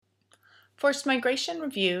Forced Migration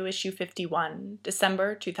Review, Issue 51,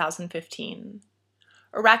 December 2015.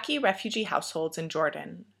 Iraqi Refugee Households in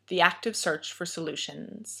Jordan, The Active Search for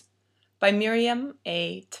Solutions. By Miriam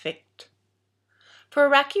A. Tvicht. For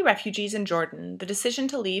Iraqi refugees in Jordan, the decision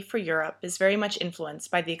to leave for Europe is very much influenced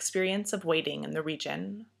by the experience of waiting in the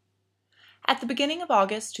region. At the beginning of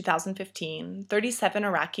August 2015, 37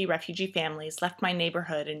 Iraqi refugee families left my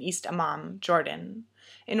neighborhood in East Amman, Jordan,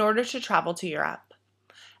 in order to travel to Europe.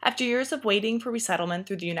 After years of waiting for resettlement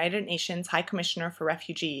through the United Nations High Commissioner for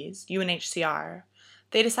Refugees, UNHCR,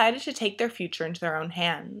 they decided to take their future into their own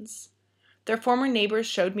hands. Their former neighbors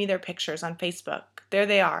showed me their pictures on Facebook. There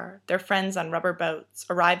they are, their friends on rubber boats,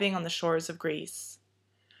 arriving on the shores of Greece.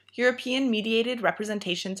 European-mediated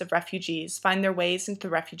representations of refugees find their ways into the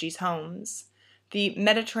refugees' homes. The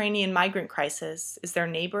Mediterranean migrant crisis is their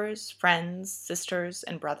neighbors, friends, sisters,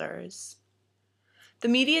 and brothers. The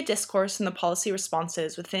media discourse and the policy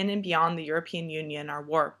responses within and beyond the European Union are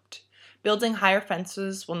warped. Building higher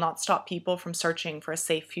fences will not stop people from searching for a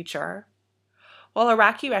safe future. While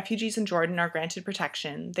Iraqi refugees in Jordan are granted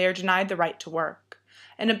protection, they are denied the right to work,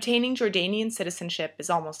 and obtaining Jordanian citizenship is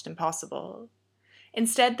almost impossible.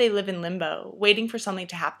 Instead, they live in limbo, waiting for something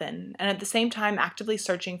to happen, and at the same time actively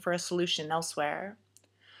searching for a solution elsewhere.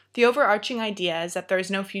 The overarching idea is that there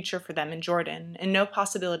is no future for them in Jordan, and no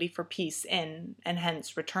possibility for peace in, and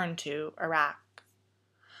hence return to, Iraq.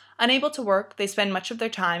 Unable to work, they spend much of their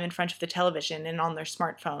time in front of the television and on their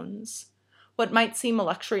smartphones. What might seem a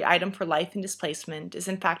luxury item for life in displacement is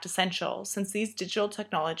in fact essential, since these digital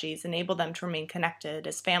technologies enable them to remain connected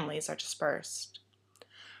as families are dispersed.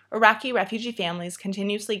 Iraqi refugee families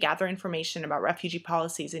continuously gather information about refugee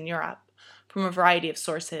policies in Europe from a variety of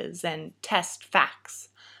sources and test facts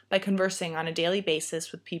by conversing on a daily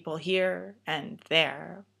basis with people here and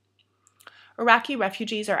there. Iraqi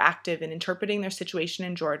refugees are active in interpreting their situation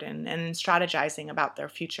in Jordan and in strategizing about their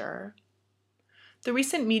future. The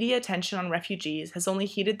recent media attention on refugees has only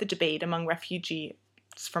heated the debate among refugees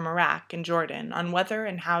from Iraq and Jordan on whether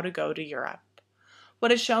and how to go to Europe.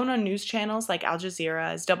 What is shown on news channels like Al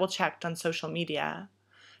Jazeera is double-checked on social media.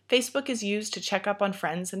 Facebook is used to check up on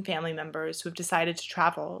friends and family members who have decided to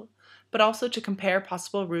travel, but also to compare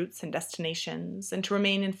possible routes and destinations, and to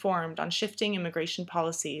remain informed on shifting immigration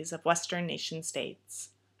policies of Western nation-states.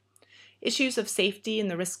 Issues of safety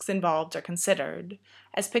and the risks involved are considered,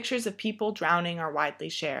 as pictures of people drowning are widely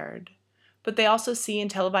shared. But they also see in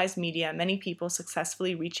televised media many people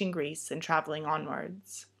successfully reaching Greece and traveling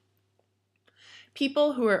onwards.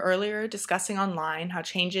 People who were earlier discussing online how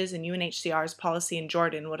changes in UNHCR's policy in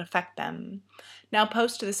Jordan would affect them now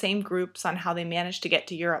post to the same groups on how they managed to get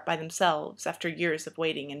to Europe by themselves after years of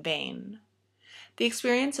waiting in vain. The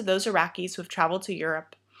experience of those Iraqis who have traveled to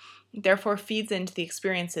Europe therefore feeds into the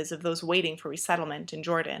experiences of those waiting for resettlement in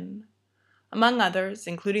Jordan. Among others,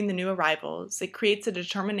 including the new arrivals, it creates a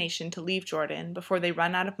determination to leave Jordan before they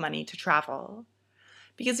run out of money to travel.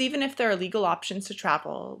 Because even if there are legal options to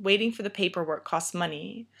travel, waiting for the paperwork costs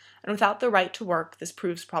money, and without the right to work, this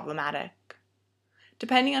proves problematic.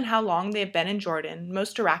 Depending on how long they have been in Jordan,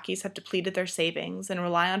 most Iraqis have depleted their savings and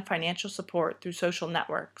rely on financial support through social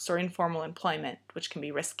networks or informal employment, which can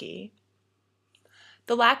be risky.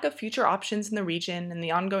 The lack of future options in the region and the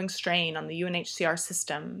ongoing strain on the UNHCR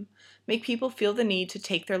system make people feel the need to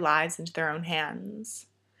take their lives into their own hands.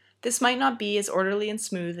 This might not be as orderly and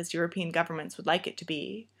smooth as European governments would like it to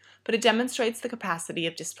be, but it demonstrates the capacity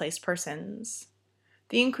of displaced persons.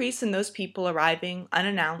 The increase in those people arriving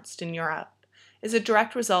unannounced in Europe is a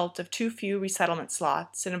direct result of too few resettlement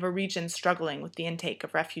slots and of a region struggling with the intake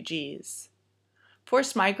of refugees.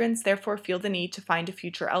 Forced migrants therefore feel the need to find a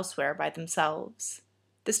future elsewhere by themselves.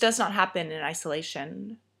 This does not happen in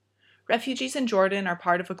isolation. Refugees in Jordan are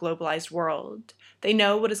part of a globalized world. They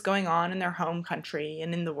know what is going on in their home country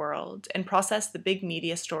and in the world, and process the big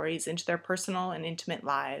media stories into their personal and intimate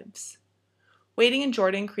lives. Waiting in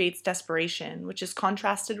Jordan creates desperation, which is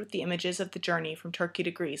contrasted with the images of the journey from Turkey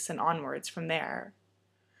to Greece and onwards from there.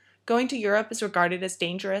 Going to Europe is regarded as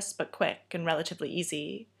dangerous but quick and relatively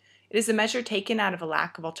easy. It is a measure taken out of a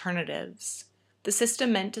lack of alternatives. The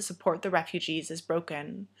system meant to support the refugees is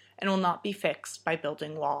broken and will not be fixed by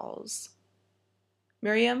building walls.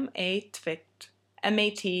 Miriam A. Tvicht,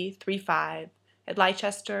 MAT 35, at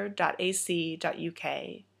leicester.ac.uk,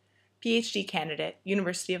 PhD candidate,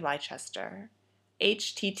 University of Leicester,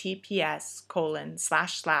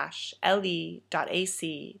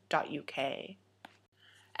 https://le.ac.uk.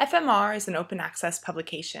 FMR is an open access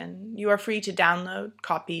publication. You are free to download,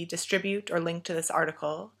 copy, distribute, or link to this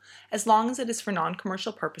article, as long as it is for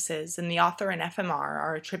non-commercial purposes and the author and FMR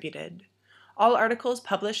are attributed. All articles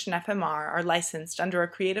published in FMR are licensed under a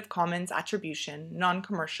Creative Commons Attribution,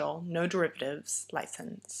 Non-Commercial, No Derivatives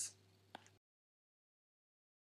license.